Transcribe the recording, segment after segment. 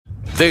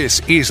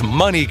This is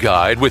Money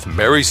Guide with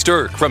Mary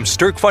Stirk from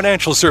Stirk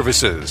Financial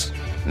Services.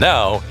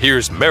 Now,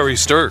 here's Mary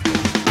Stirk.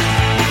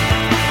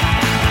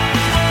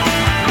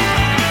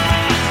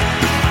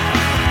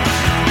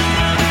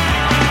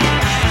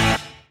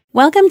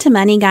 Welcome to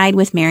Money Guide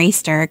with Mary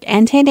Stirk,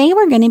 and today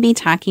we're going to be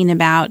talking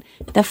about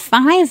the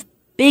 5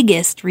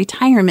 biggest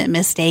retirement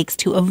mistakes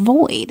to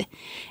avoid.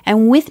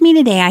 And with me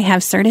today, I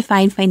have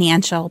certified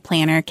financial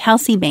planner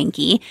Kelsey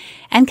Banky.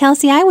 And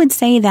Kelsey, I would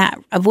say that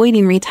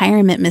avoiding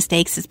retirement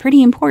mistakes is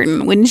pretty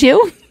important, wouldn't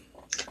you?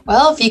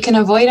 Well, if you can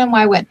avoid them,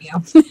 why wouldn't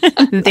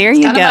you? There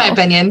you go. That's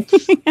kind of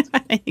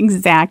my opinion.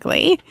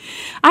 Exactly.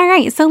 All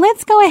right. So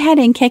let's go ahead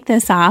and kick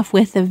this off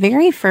with the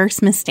very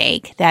first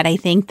mistake that I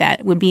think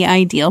that would be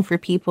ideal for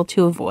people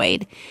to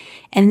avoid.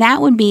 And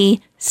that would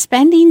be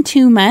spending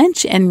too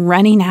much and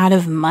running out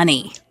of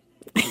money.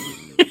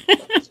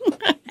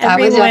 That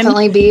would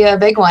definitely be a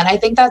big one. I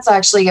think that's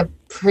actually a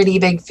pretty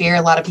big fear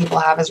a lot of people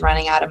have, is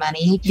running out of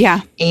money.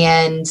 Yeah.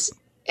 And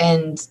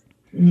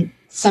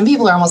some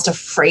people are almost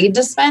afraid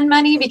to spend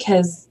money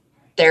because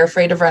they're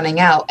afraid of running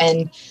out.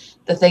 And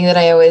the thing that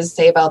I always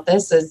say about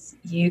this is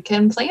you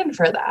can plan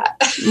for that.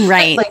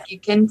 Right. Like you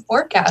can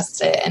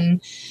forecast it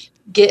and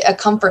get a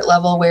comfort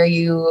level where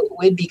you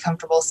would be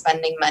comfortable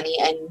spending money,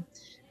 and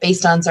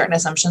based on certain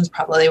assumptions,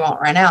 probably won't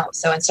run out.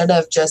 So instead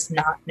of just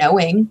not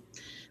knowing,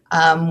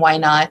 why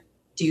not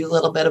do a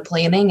little bit of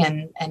planning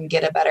and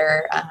get a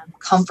better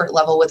comfort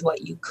level with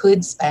what you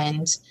could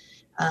spend,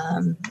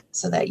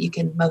 so that you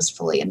can most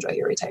fully enjoy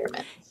your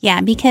retirement.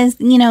 Yeah, because,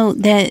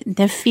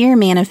 the fear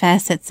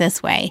manifests it's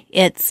this way.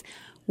 It's,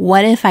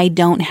 what if I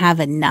don't have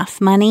enough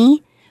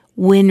money?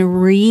 When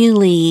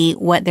really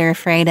what they're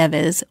afraid of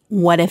is,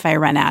 what if I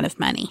run out of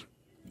money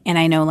and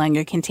I no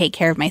longer can take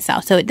care of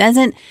myself? So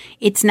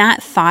it's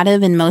not thought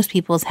of in most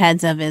people's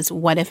heads of as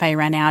what if I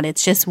run out?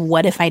 It's just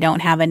what if I don't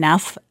have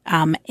enough,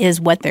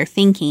 is what they're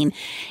thinking.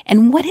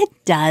 And what it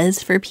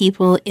does for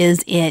people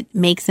is it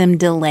makes them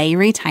delay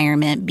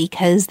retirement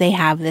because they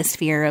have this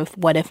fear of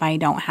what if I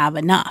don't have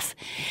enough?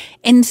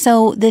 And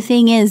so the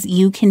thing is,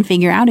 you can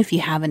figure out if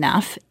you have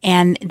enough.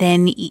 And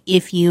then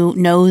if you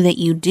know that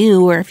you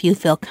do, or if you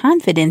feel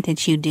confident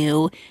that you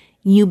do,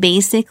 you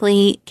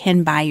basically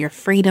can buy your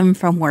freedom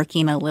from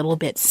working a little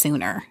bit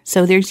sooner.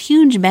 So there's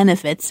huge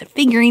benefits to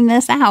figuring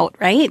this out,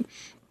 right?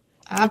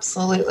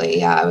 Absolutely.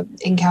 Yeah. I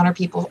encounter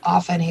people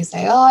often who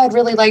say, oh, I'd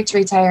really like to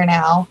retire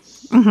now.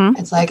 Mm-hmm.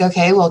 It's like,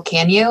 okay, well,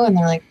 can you? And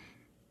they're like,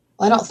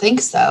 well, I don't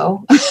think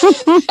so.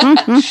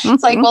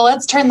 It's like, well,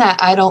 let's turn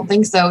that I don't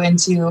think so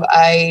into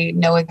I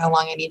knowing how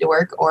long I need to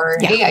work, or,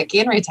 hey, I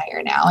can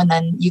retire now. And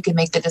then you can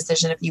make the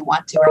decision if you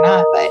want to or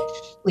not, but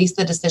at least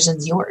the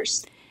decision's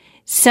yours.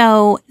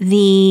 So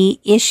the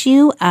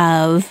issue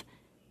of,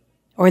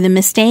 or the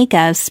mistake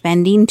of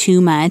spending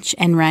too much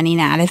and running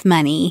out of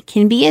money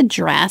can be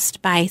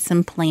addressed by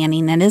some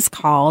planning that is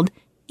called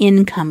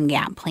income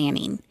gap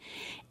planning.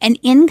 And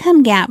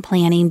income gap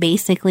planning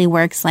basically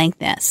works like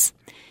this.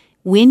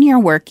 When you're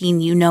working,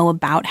 you know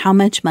about how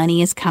much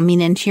money is coming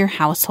into your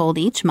household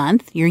each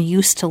month. You're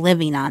used to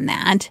living on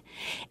that.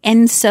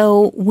 And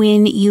so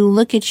when you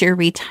look at your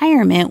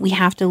retirement, we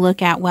have to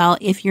look at, well,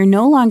 if you're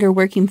no longer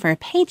working for a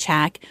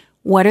paycheck,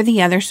 what are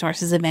the other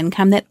sources of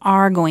income that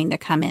are going to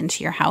come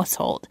into your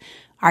household?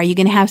 Are you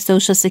going to have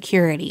Social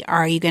Security?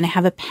 Are you going to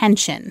have a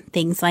pension?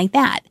 Things like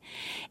that.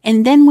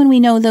 And then when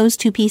we know those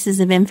two pieces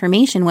of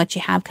information, what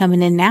you have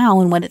coming in now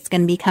and what it's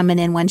going to be coming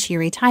in once you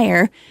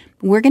retire,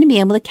 we're going to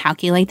be able to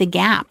calculate the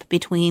gap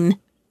between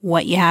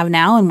what you have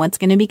now and what's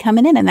going to be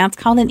coming in. And that's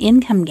called an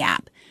income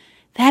gap.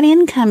 That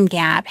income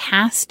gap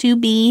has to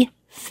be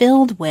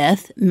filled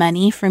with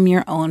money from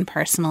your own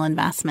personal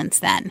investments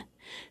then.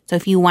 So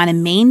if you want to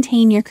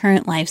maintain your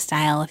current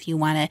lifestyle, if you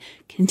want to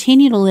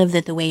continue to live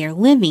the way you're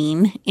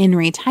living in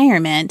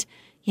retirement,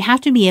 you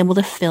have to be able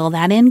to fill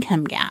that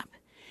income gap.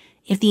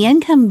 If the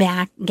income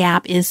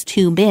gap is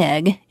too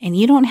big and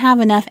you don't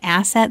have enough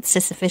assets to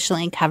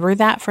sufficiently cover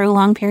that for a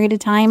long period of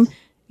time,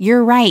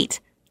 you're right.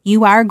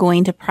 You are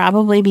going to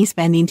probably be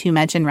spending too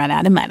much and run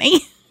out of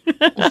money.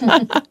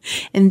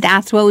 And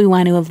that's what we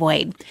want to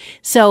avoid.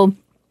 So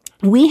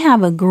we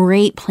have a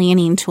great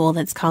planning tool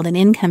that's called an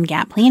income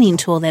gap planning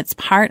tool that's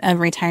part of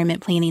retirement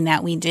planning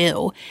that we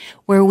do,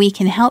 where we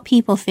can help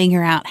people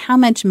figure out how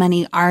much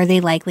money are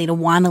they likely to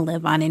want to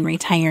live on in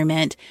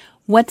retirement.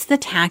 What's the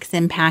tax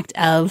impact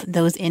of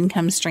those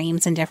income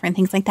streams and different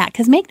things like that?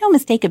 Because make no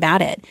mistake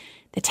about it,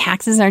 the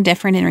taxes are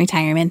different in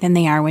retirement than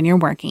they are when you're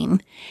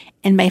working.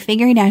 And by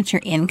figuring out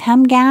your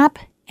income gap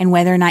and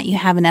whether or not you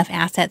have enough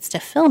assets to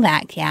fill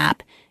that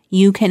gap,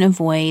 you can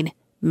avoid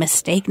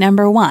mistake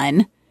number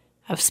 1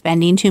 of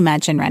spending too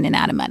much and running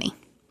out of money.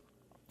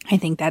 I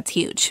think that's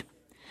huge.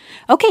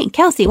 Okay,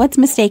 Kelsey, what's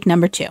mistake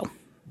number 2?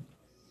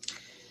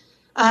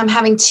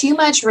 Having too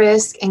much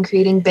risk and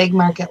creating big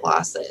market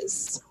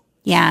losses.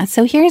 Yeah,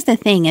 so here's the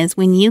thing is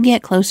when you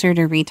get closer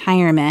to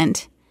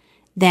retirement,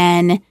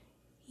 then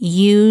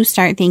you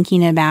start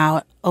thinking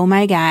about, oh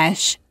my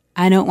gosh,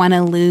 I don't want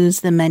to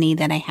lose the money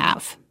that I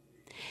have.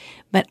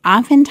 But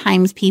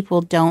oftentimes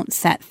people don't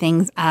set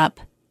things up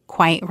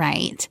quite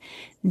right.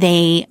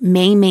 they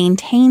may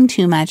maintain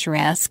too much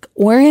risk,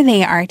 or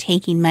they are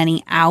taking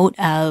money out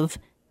of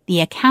the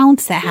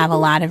accounts that have a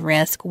lot of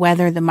risk,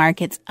 whether the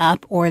market's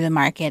up or the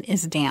market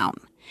is down.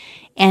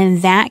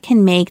 And that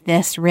can make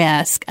this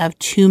risk of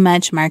too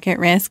much market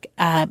risk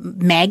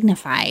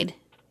magnified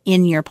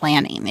in your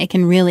planning. It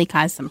can really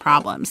cause some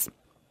problems.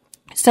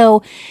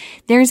 So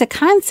there's a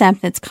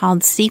concept that's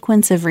called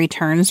sequence of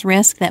returns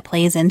risk that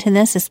plays into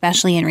this,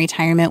 especially in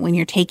retirement when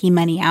you're taking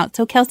money out.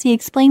 So Kelsey,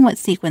 explain what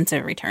sequence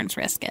of returns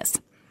risk is.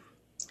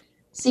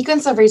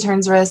 Sequence of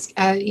returns risk,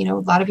 a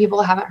lot of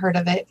people haven't heard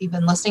of it. If you've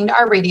been listening to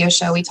our radio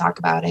show, we talk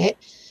about it.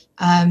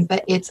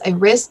 But it's a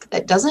risk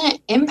that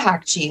doesn't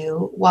impact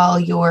you while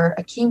you're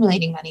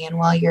accumulating money and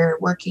while you're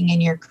working in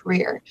your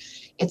career.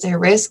 It's a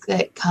risk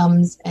that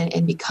comes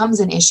and becomes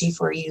an issue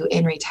for you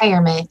in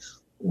retirement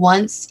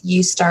once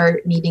you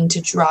start needing to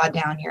draw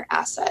down your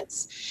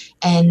assets.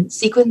 And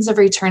sequence of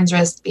returns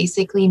risk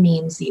basically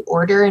means the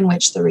order in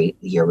which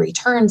your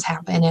returns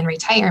happen in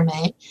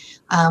retirement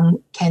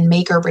can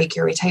make or break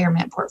your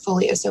retirement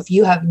portfolio. So if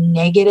you have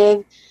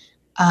negative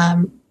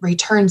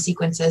return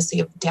sequences, so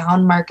you have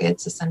down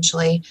markets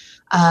essentially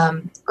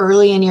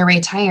early in your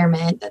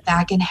retirement,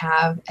 that can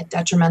have a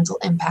detrimental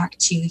impact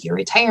to your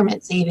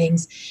retirement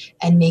savings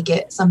and make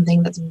it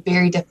something that's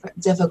very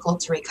difficult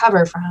to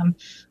recover from.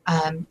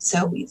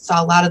 So we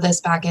saw a lot of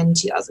this back in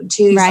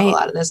 2002, right. Saw a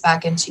lot of this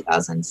back in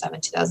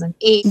 2007,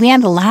 2008. We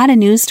had a lot of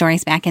news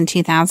stories back in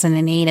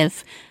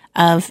 2008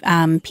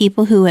 of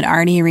people who had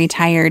already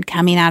retired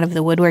coming out of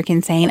the woodwork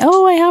and saying,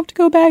 oh, I have to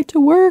go back to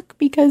work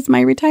because my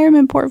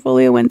retirement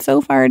portfolio went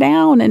so far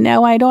down and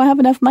now I don't have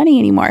enough money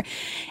anymore.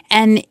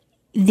 And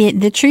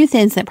the truth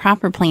is that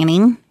proper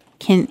planning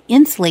can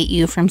insulate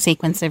you from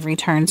sequence of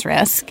returns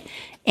risk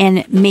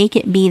and make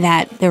it be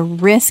that the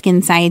risk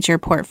inside your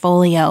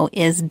portfolio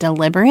is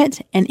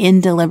deliberate and in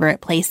deliberate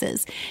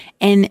places.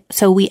 And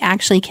so we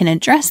actually can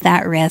address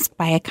that risk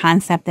by a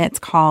concept that's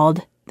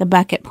called the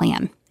bucket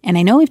plan. And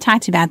I know we've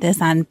talked about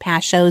this on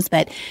past shows,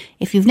 but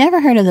if you've never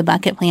heard of the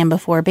bucket plan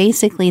before,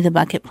 basically the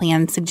bucket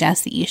plan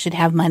suggests that you should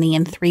have money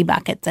in 3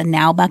 buckets: a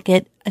now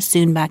bucket, a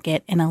soon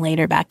bucket, and a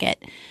later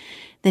bucket.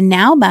 The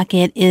now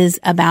bucket is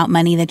about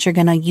money that you're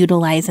going to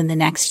utilize in the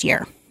next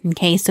year.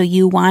 Okay, so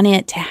you want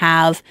it to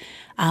have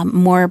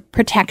more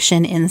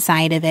protection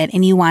inside of it,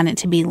 and you want it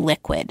to be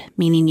liquid,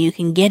 meaning you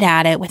can get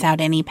at it without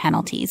any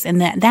penalties.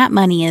 And that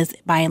money is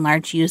by and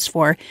large used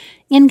for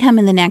income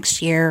in the next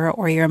year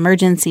or your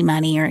emergency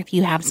money, or if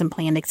you have some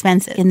planned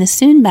expenses. And the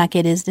soon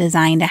bucket is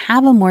designed to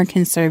have a more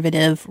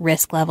conservative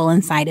risk level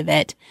inside of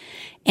it,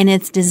 and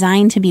it's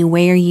designed to be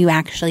where you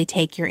actually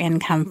take your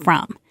income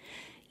from.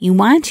 You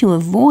want to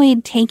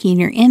avoid taking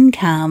your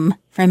income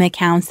from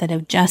accounts that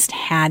have just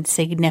had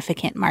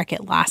significant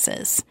market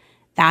losses.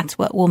 That's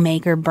what will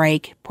make or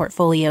break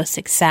portfolio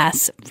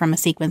success from a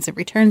sequence of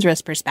returns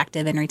risk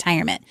perspective in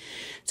retirement.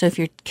 So if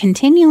you're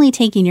continually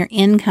taking your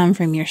income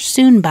from your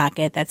soon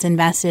bucket that's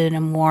invested in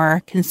a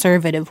more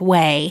conservative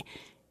way,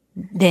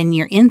 then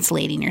you're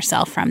insulating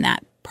yourself from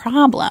that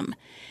problem.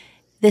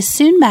 The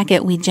soon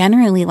bucket we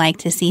generally like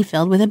to see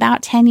filled with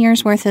about 10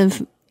 years worth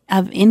of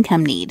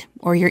income need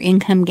or your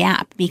income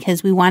gap,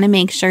 because we want to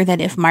make sure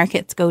that if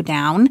markets go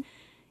down,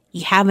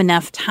 you have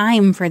enough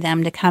time for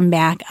them to come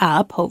back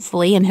up,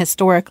 hopefully, and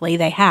historically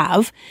they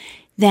have.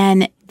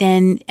 Then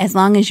as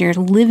long as you're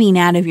living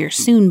out of your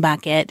soon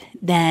bucket,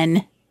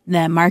 then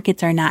the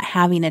markets are not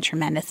having a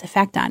tremendous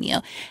effect on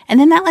you.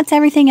 And then that lets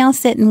everything else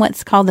sit in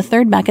what's called the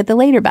third bucket, the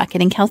later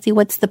bucket. And Kelsey,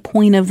 what's the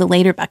point of the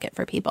later bucket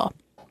for people?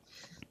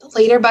 The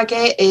later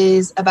bucket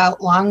is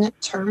about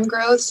long-term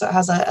growth, so it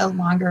has a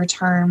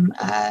longer-term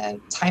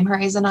time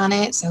horizon on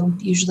it, so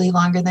usually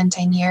longer than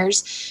 10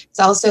 years. It's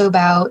also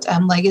about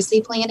legacy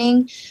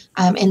planning,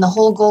 and the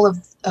whole goal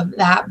of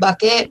that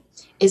bucket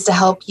is to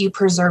help you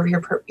preserve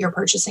your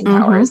purchasing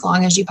power as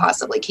long as you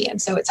possibly can.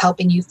 So it's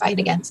helping you fight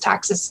against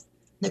taxes,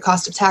 the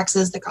cost of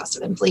taxes, the cost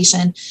of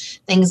inflation,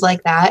 things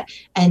like that,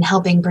 and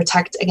helping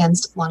protect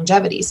against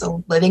longevity.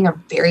 So living a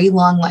very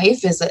long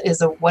life is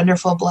a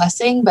wonderful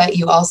blessing, but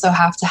you also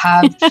have to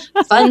have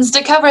funds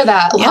to cover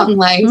that long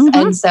life.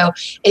 And so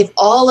if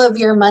all of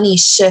your money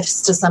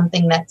shifts to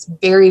something that's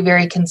very,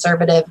 very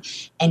conservative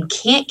and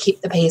can't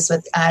keep the pace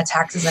with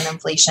taxes and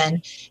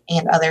inflation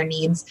and other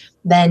needs,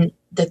 then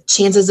the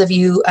chances of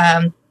you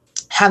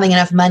having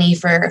enough money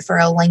for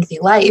a lengthy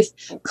life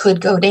could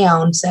go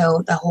down.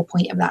 So the whole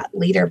point of that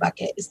later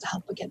bucket is to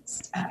help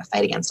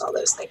fight against all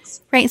those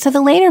things. Right. So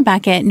the later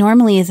bucket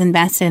normally is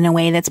invested in a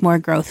way that's more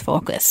growth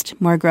focused,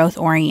 more growth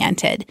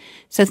oriented.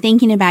 So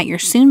thinking about your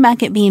soon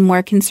bucket being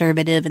more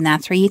conservative, and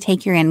that's where you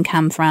take your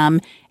income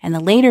from, and the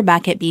later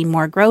bucket being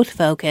more growth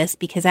focused,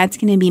 because that's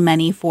going to be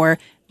money for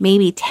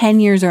maybe 10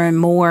 years or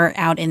more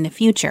out in the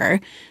future.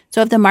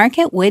 So if the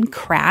market would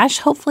crash,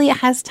 hopefully it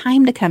has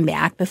time to come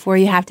back before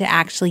you have to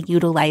actually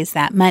utilize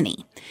that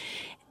money.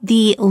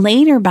 The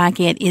later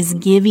bucket is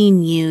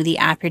giving you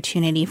the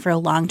opportunity for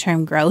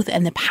long-term growth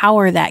and the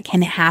power that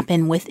can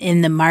happen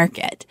within the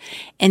market.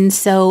 And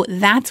so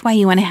that's why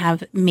you want to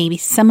have maybe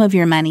some of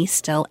your money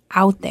still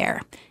out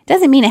there.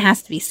 Doesn't mean it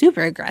has to be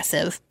super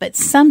aggressive, but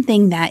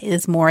something that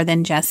is more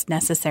than just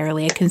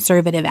necessarily a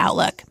conservative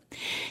outlook.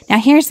 Now,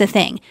 here's the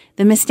thing.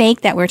 The mistake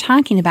that we're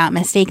talking about,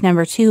 mistake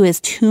number 2, is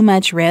too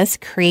much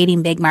risk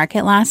creating big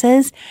market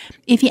losses.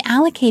 If you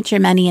allocate your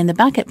money in the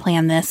bucket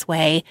plan this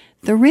way,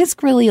 the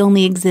risk really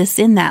only exists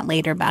in that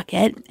later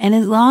bucket. And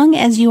as long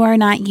as you are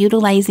not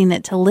utilizing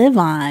it to live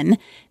on,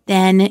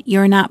 then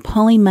you're not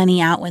pulling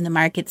money out when the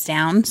market's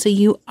down. So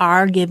you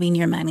are giving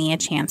your money a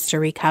chance to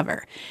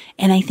recover.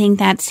 And I think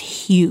that's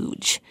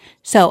huge.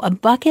 So a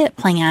bucket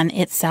plan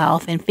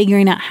itself and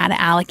figuring out how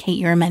to allocate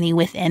your money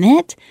within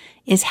it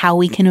is how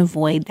we can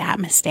avoid that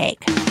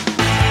mistake.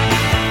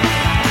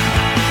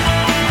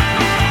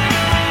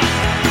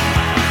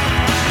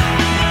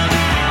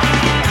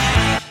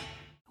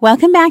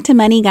 Welcome back to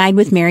Money Guide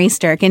with Mary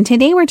Stirk, and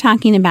today we're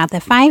talking about the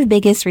 5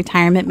 biggest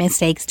retirement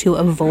mistakes to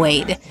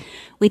avoid.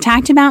 We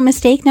talked about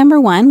mistake number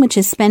 1, which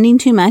is spending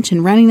too much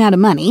and running out of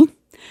money.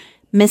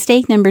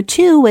 Mistake number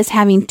 2 was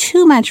having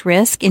too much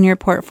risk in your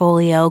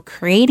portfolio,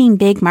 creating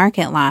big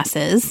market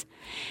losses.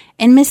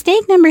 And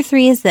mistake number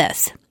 3 is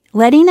this: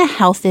 letting a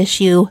health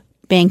issue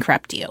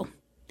bankrupt you.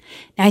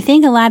 Now, I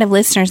think a lot of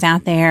listeners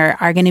out there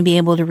are going to be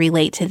able to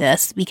relate to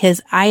this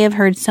because I have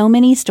heard so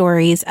many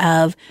stories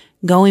of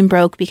going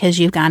broke because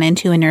you've gone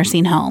into a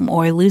nursing home,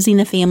 or losing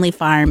a family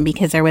farm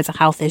because there was a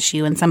health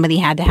issue and somebody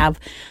had to have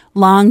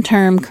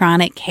long-term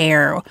chronic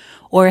care,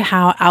 or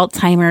how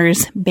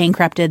Alzheimer's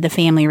bankrupted the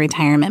family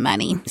retirement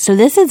money. So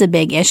this is a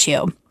big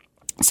issue.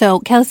 So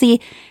Kelsey,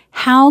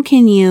 how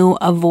can you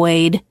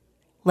avoid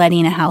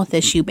letting a health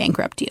issue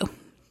bankrupt you?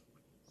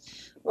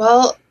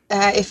 Well,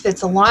 if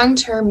it's a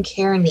long-term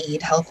care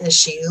need, health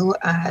issue,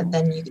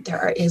 then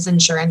there is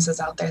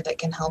insurances out there that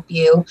can help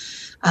you.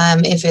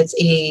 If it's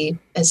a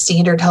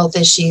standard health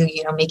issue,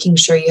 making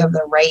sure you have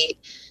the right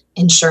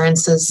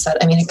insurances.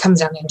 It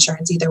comes down to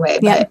insurance either way,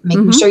 but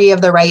making sure you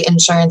have the right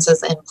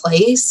insurances in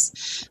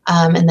place,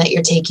 and that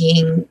you're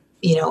taking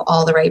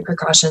all the right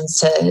precautions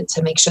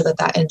to make sure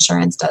that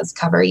insurance does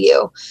cover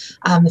you.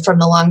 From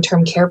the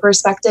long-term care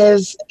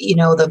perspective,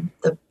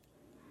 the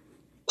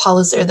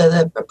policy or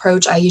the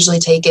approach I usually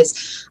take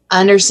is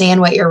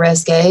understand what your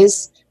risk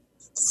is,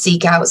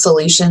 seek out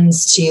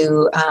solutions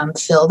to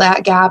fill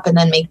that gap, and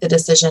then make the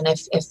decision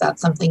if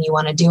that's something you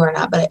want to do or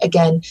not. But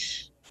again,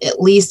 at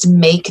least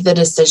make the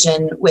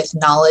decision with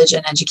knowledge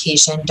and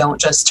education. Don't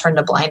just turn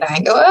a blind eye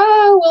and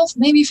go, we'll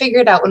maybe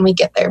figure it out when we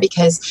get there,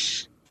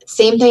 because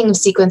same thing with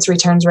sequence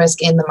returns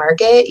risk in the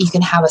market. You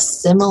can have a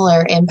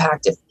similar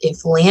impact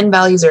if land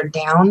values are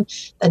down.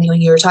 Then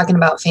when you were talking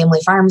about family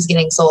farms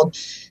getting sold,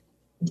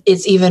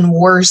 it's even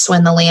worse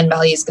when the land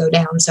values go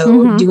down.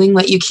 So doing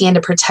what you can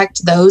to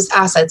protect those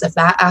assets. If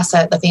that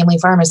asset, the family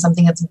farm, is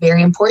something that's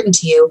very important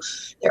to you,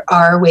 there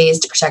are ways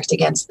to protect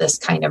against this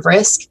kind of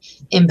risk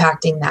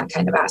impacting that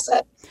kind of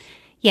asset.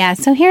 Yeah,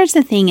 so here's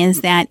the thing is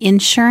that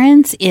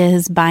insurance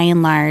is by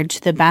and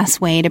large the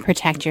best way to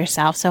protect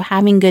yourself. So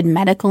having good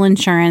medical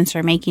insurance,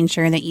 or making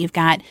sure that you've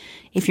got,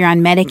 if you're on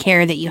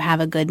Medicare, that you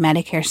have a good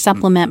Medicare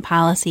supplement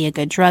policy, a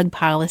good drug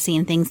policy,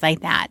 and things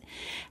like that.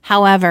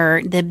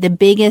 However, the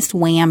biggest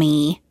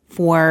whammy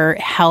for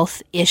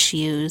health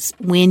issues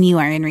when you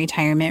are in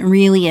retirement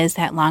really is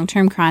that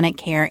long-term chronic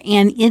care,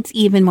 and it's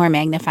even more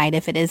magnified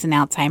if it is an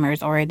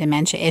Alzheimer's or a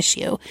dementia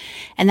issue.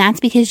 And that's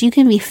because you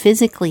can be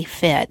physically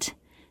fit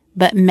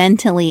but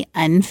mentally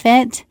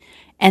unfit,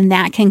 and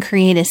that can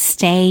create a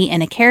stay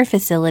in a care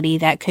facility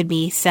that could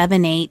be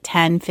 7, 8,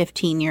 10,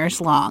 15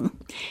 years long.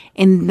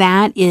 And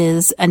that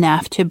is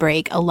enough to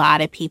break a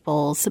lot of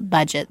people's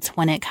budgets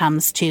when it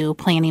comes to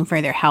planning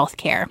for their health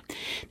care.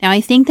 Now,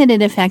 I think that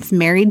it affects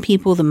married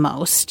people the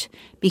most,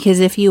 because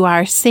if you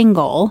are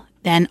single,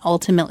 then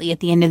ultimately at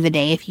the end of the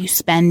day, if you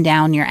spend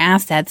down your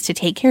assets to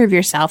take care of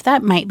yourself,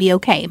 that might be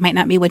okay. It might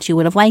not be what you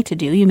would have liked to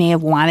do. You may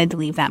have wanted to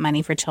leave that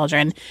money for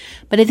children,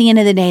 but at the end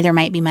of the day, there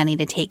might be money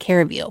to take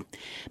care of you.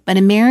 But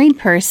a married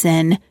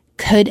person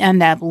could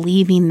end up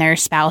leaving their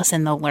spouse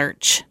in the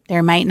lurch.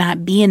 There might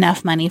not be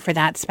enough money for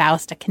that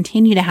spouse to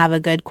continue to have a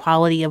good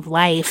quality of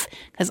life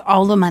because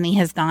all the money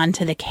has gone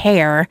to the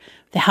care,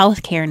 the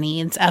health care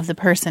needs of the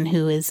person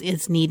who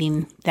is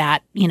needing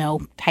that,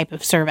 type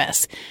of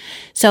service.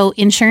 So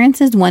insurance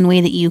is one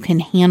way that you can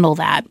handle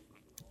that.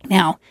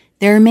 Now,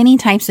 there are many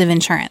types of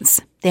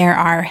insurance. There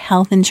are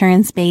health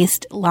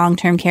insurance-based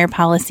long-term care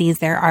policies.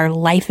 There are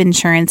life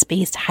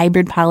insurance-based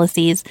hybrid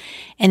policies.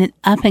 And an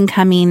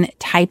up-and-coming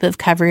type of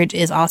coverage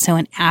is also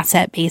an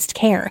asset-based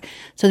care.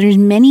 So there's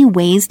many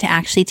ways to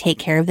actually take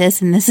care of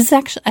this. And this is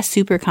actually a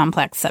super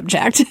complex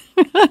subject.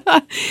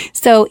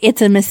 So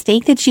it's a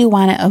mistake that you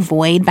want to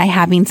avoid by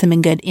having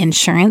some good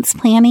insurance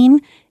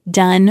planning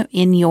done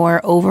in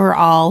your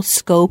overall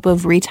scope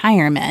of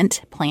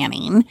retirement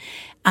planning.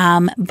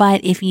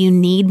 But if you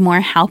need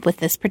more help with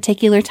this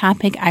particular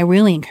topic, I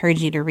really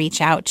encourage you to reach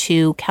out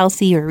to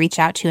Kelsey or reach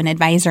out to an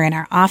advisor in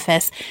our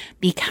office,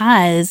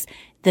 because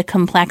the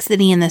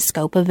complexity and the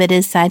scope of it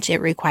is such,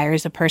 it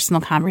requires a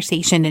personal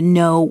conversation to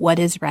know what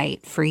is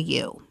right for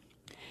you.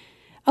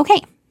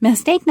 Okay,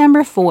 mistake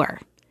number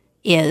 4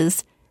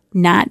 is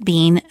not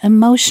being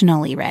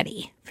emotionally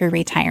ready for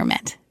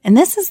retirement. And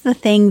this is the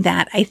thing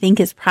that I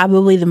think is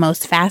probably the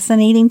most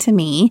fascinating to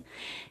me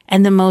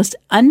and the most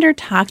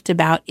under-talked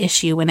about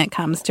issue when it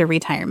comes to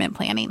retirement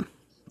planning.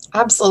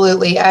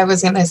 Absolutely. I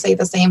was going to say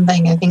the same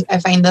thing. I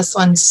find this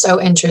one so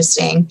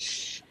interesting.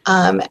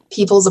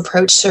 People's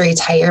approach to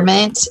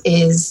retirement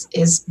is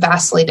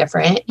vastly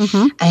different.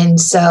 Mm-hmm. And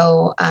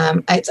so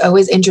it's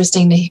always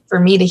interesting for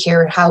me to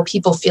hear how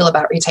people feel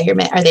about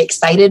retirement. Are they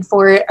excited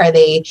for it? Are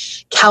they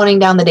counting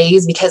down the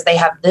days because they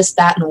have this,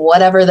 that, and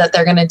whatever that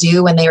they're going to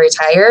do when they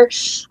retire?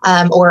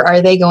 Or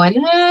are they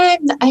going,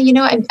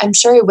 I'm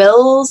sure I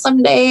will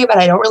someday, but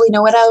I don't really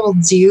know what I will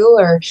do.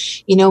 Or,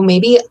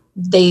 maybe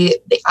they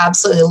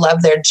absolutely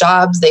love their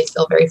jobs. They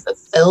feel very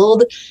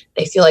fulfilled.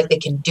 They feel like they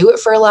can do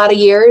it for a lot of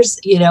years,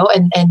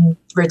 and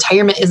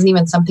retirement isn't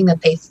even something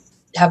that they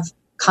have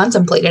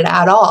contemplated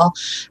at all.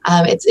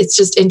 It's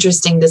just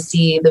interesting to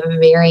see the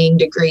varying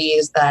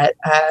degrees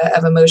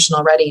of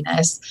emotional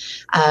readiness.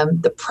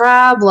 The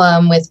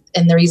problem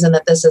and the reason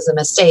that this is a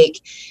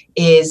mistake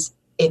is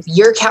if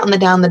you're counting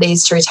down the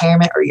days to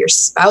retirement or your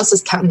spouse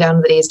is counting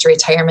down the days to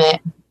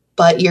retirement,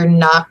 but you're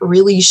not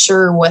really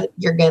sure what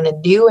you're going to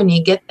do when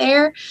you get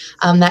there,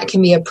 that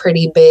can be a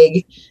pretty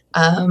big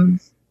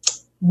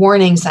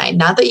warning sign.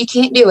 Not that you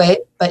can't do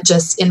it, but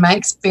just in my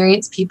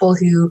experience, people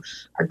who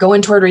are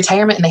going toward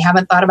retirement and they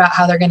haven't thought about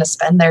how they're going to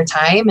spend their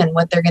time and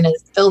what they're going to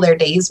fill their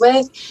days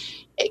with,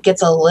 it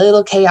gets a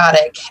little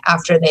chaotic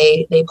after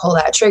they pull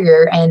that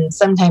trigger. And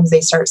sometimes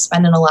they start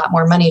spending a lot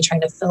more money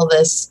trying to fill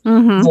this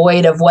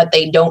void of what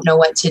they don't know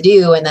what to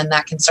do. And then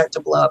that can start to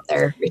blow up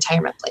their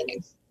retirement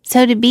planning.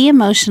 So to be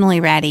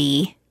emotionally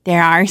ready,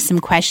 there are some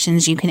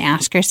questions you can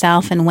ask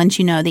yourself. And once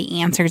you know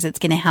the answers, it's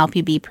going to help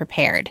you be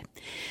prepared.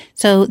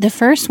 So the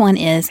first one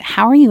is,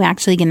 how are you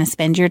actually going to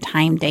spend your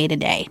time day to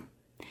day?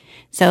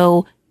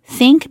 So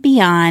think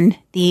beyond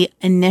the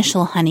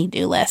initial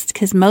honey-do list,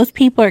 because most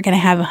people are going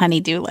to have a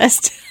honey-do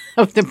list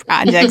of the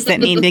projects that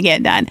need to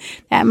get done.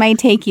 That might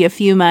take you a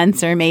few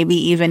months or maybe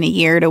even a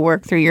year to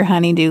work through your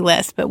honey-do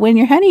list. But when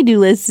your honey-do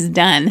list is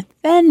done,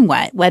 then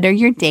what? What are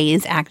your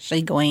days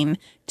actually going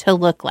to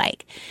look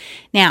like?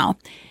 Now,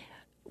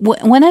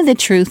 one of the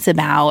truths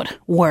about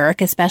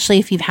work, especially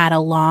if you've had a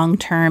long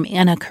term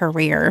in a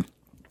career,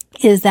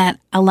 is that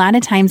a lot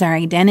of times our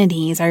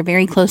identities are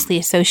very closely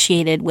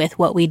associated with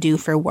what we do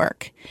for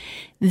work.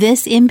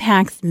 This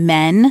impacts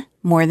men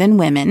more than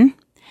women,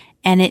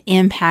 and it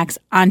impacts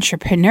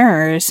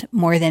entrepreneurs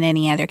more than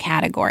any other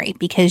category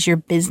because your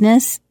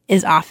business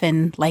is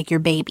often like your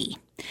baby.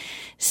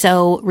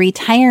 So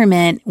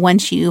retirement,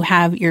 once you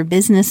have your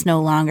business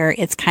no longer,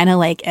 it's kind of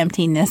like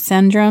empty nest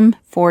syndrome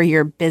for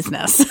your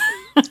business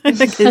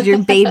because your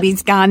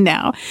baby's gone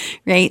now,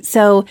 right?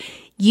 So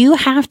you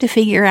have to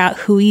figure out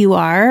who you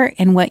are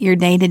and what your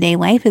day-to-day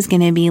life is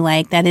going to be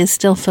like that is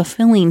still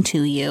fulfilling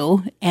to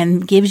you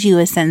and gives you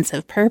a sense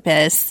of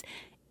purpose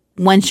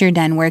once you're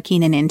done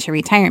working and into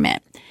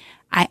retirement.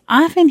 I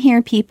often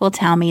hear people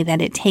tell me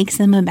that it takes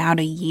them about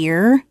a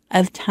year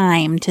of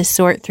time to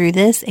sort through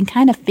this and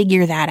kind of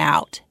figure that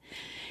out.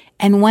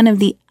 And one of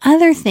the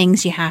other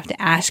things you have to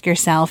ask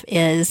yourself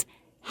is,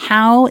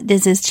 how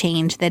does this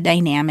change the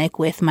dynamic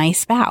with my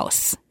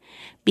spouse?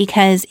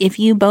 Because if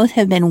you both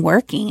have been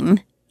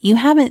working, you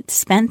haven't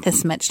spent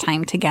this much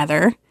time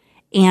together,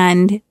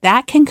 and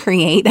that can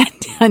create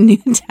a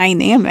new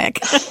dynamic.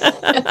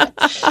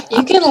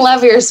 You can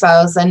love your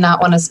spouse and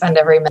not want to spend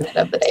every minute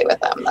of the day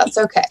with them. That's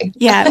okay.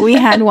 Yeah, we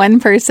had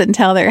one person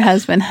tell their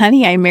husband,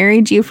 honey, I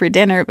married you for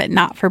dinner, but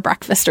not for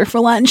breakfast or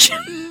for lunch.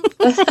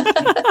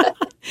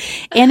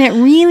 And it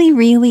really,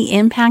 really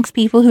impacts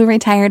people who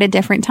retire at a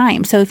different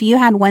time. So if you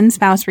had one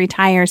spouse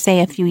retire,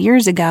 say, a few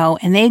years ago,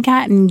 and they'd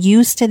gotten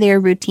used to their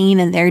routine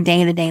and their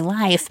day-to-day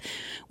life,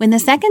 when the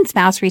second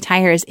spouse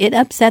retires, it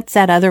upsets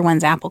that other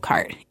one's apple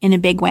cart in a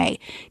big way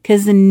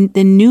because the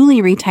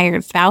newly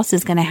retired spouse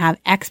is going to have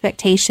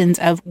expectations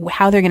of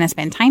how they're going to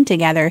spend time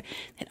together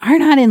that are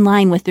not in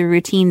line with the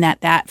routine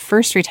that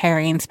first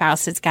retiring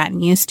spouse has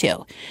gotten used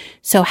to.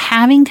 So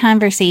having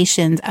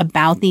conversations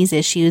about these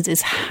issues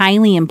is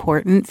highly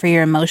important for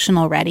your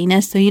emotional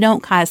readiness so you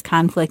don't cause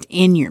conflict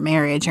in your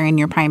marriage or in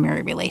your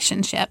primary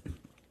relationship.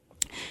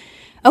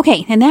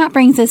 Okay, and that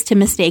brings us to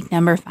mistake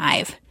number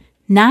 5.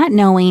 Not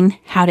knowing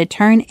how to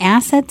turn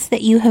assets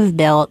that you have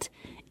built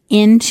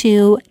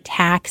into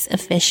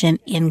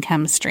tax-efficient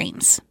income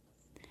streams.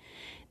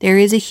 There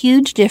is a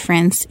huge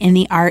difference in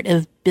the art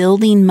of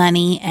building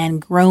money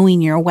and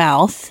growing your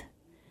wealth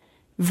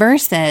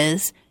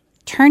versus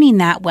turning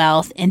that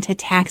wealth into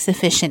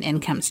tax-efficient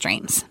income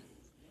streams.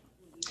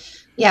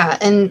 Yeah,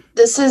 and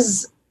this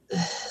is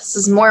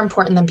more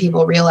important than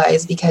people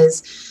realize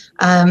because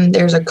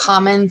there's a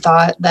common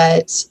thought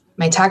that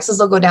my taxes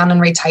will go down in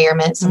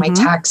retirement. So my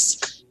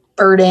tax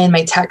burden,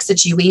 my tax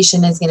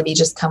situation is going to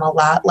just become a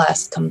lot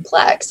less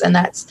complex. And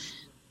that's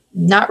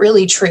not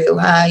really true.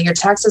 Your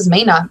taxes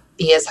may not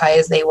be as high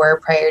as they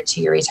were prior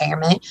to your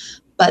retirement,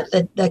 but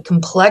the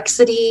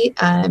complexity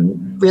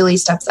really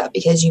steps up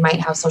because you might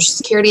have Social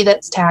Security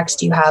that's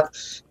taxed. You have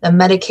the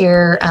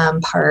Medicare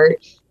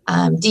part.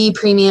 D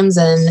premiums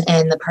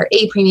and the Part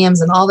A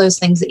premiums and all those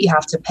things that you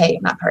have to pay.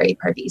 Not Part A,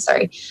 Part B,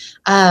 sorry.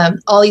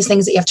 All these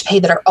things that you have to pay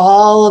that are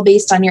all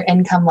based on your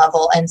income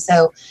level. And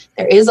so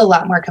there is a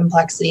lot more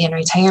complexity in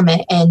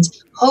retirement. And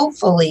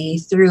hopefully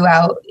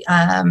throughout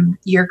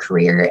your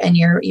career and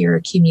your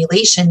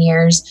accumulation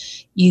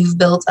years, you've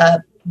built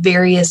up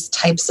various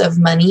types of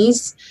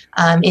monies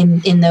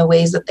in the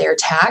ways that they're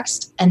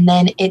taxed. And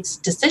then it's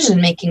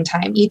decision-making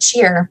time each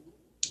year.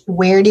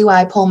 Where do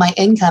I pull my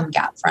income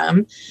gap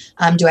from?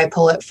 Do I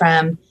pull it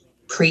from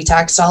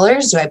pre-tax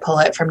dollars? Do I pull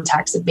it from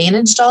tax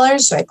advantage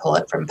dollars? Do I pull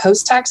it from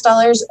post-tax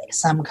dollars?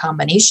 Some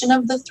combination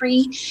of the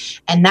three.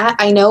 And that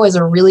I know is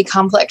a really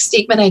complex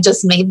statement I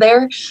just made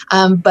there.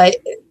 But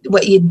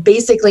what you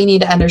basically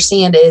need to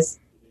understand is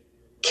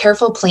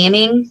careful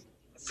planning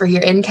for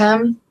your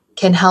income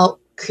can help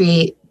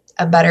create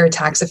a better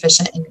tax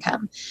efficient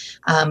income.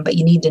 But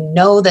you need to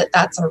know that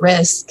that's a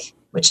risk,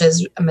 which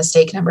is a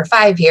mistake number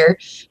 5 here.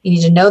 You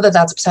need to know that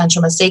that's a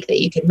potential mistake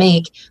that you could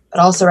make, but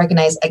also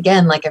recognize,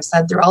 again, like I've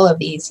said through all of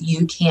these,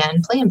 you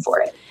can plan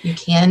for it. You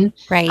can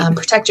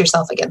protect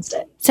yourself against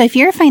it. So if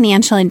your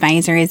financial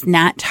advisor is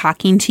not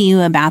talking to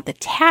you about the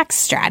tax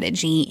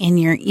strategy in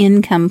your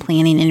income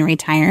planning in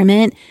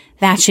retirement,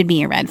 that should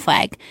be a red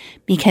flag,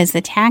 because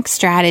the tax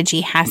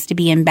strategy has to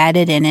be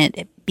embedded in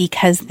it,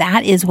 because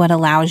that is what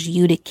allows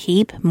you to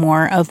keep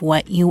more of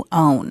what you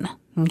own.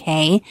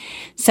 Okay.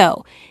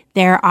 So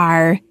there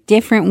are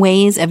different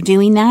ways of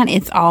doing that.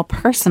 It's all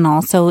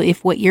personal. So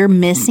if what you're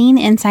missing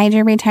inside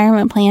your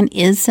retirement plan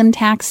is some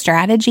tax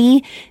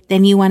strategy,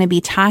 then you want to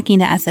be talking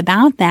to us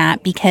about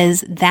that,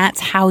 because that's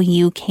how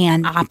you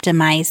can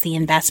optimize the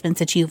investments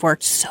that you've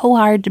worked so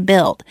hard to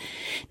build.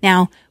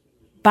 Now,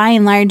 by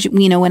and large,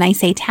 when I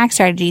say tax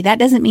strategy, that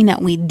doesn't mean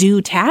that we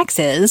do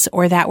taxes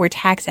or that we're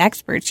tax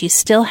experts. You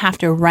still have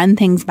to run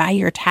things by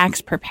your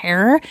tax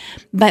preparer,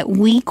 but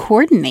we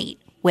coordinate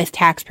with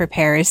tax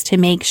preparers to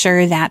make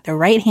sure that the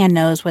right hand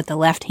knows what the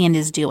left hand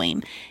is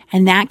doing.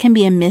 And that can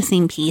be a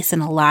missing piece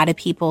in a lot of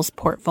people's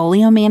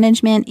portfolio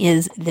management,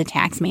 is the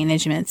tax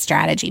management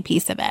strategy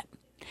piece of it.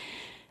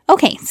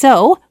 Okay,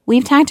 so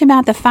we've talked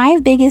about the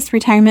 5 biggest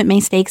retirement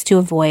mistakes to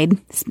avoid.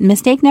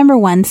 Mistake number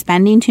 1,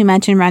 spending too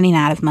much and running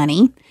out of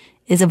money,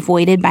 is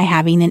avoided by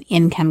having an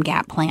income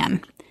gap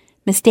plan.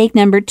 Mistake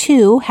number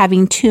 2,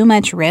 having too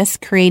much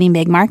risk, creating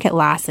big market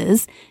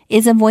losses,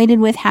 is avoided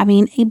with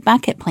having a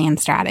bucket plan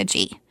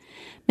strategy.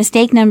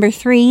 Mistake number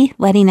 3,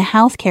 letting a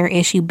healthcare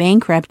issue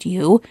bankrupt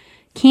you,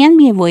 can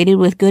be avoided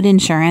with good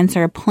insurance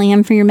or a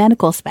plan for your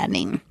medical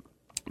spending.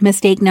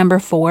 Mistake number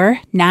 4,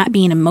 not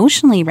being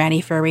emotionally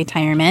ready for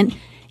retirement,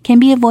 can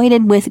be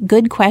avoided with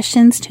good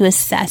questions to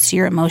assess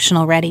your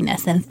emotional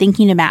readiness and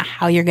thinking about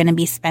how you're going to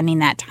be spending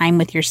that time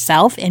with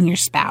yourself and your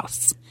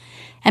spouse.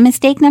 And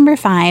mistake number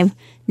 5,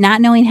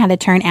 not knowing how to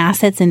turn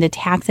assets into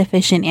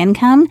tax-efficient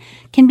income,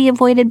 can be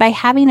avoided by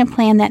having a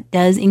plan that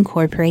does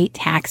incorporate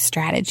tax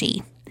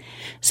strategy.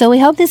 So we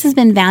hope this has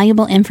been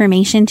valuable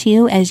information to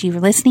you as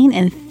you're listening,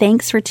 and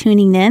thanks for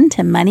tuning in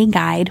to Money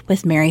Guide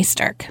with Mary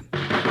Stirk.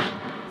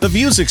 The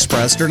views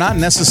expressed are not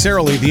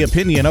necessarily the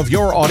opinion of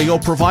your audio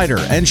provider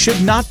and should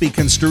not be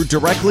construed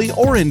directly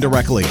or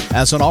indirectly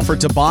as an offer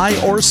to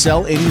buy or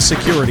sell any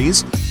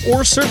securities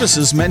or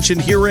services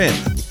mentioned herein.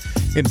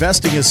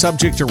 Investing is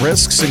subject to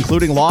risks,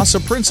 including loss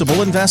of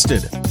principal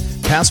invested.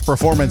 Past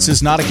performance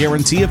is not a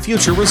guarantee of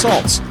future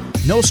results.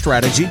 No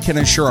strategy can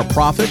ensure a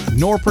profit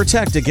nor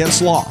protect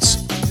against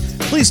loss.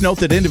 Please note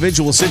that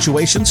individual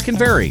situations can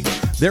vary.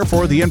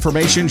 Therefore, the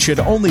information should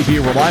only be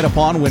relied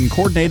upon when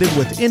coordinated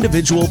with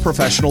individual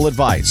professional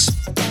advice.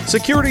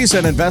 Securities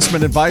and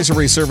investment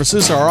advisory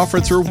services are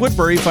offered through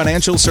Woodbury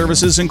Financial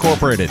Services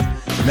Incorporated,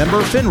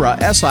 member FINRA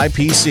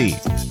SIPC.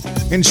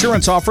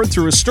 Insurance offered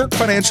through Stirk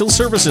Financial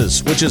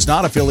Services, which is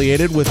not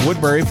affiliated with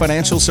Woodbury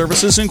Financial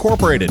Services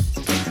Incorporated.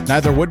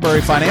 Neither Woodbury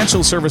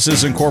Financial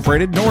Services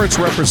Incorporated nor its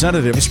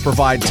representatives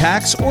provide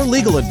tax or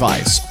legal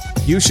advice.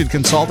 You should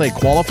consult a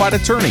qualified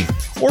attorney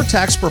or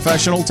tax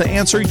professional to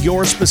answer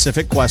your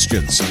specific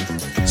questions.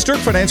 Stirk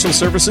Financial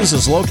Services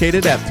is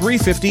located at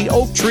 350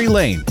 Oak Tree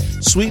Lane,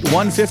 Suite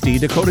 150,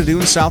 Dakota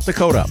Dunes, South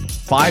Dakota,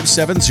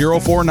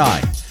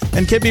 57049,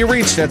 and can be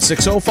reached at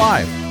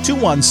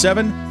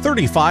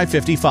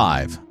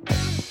 605-217-3555.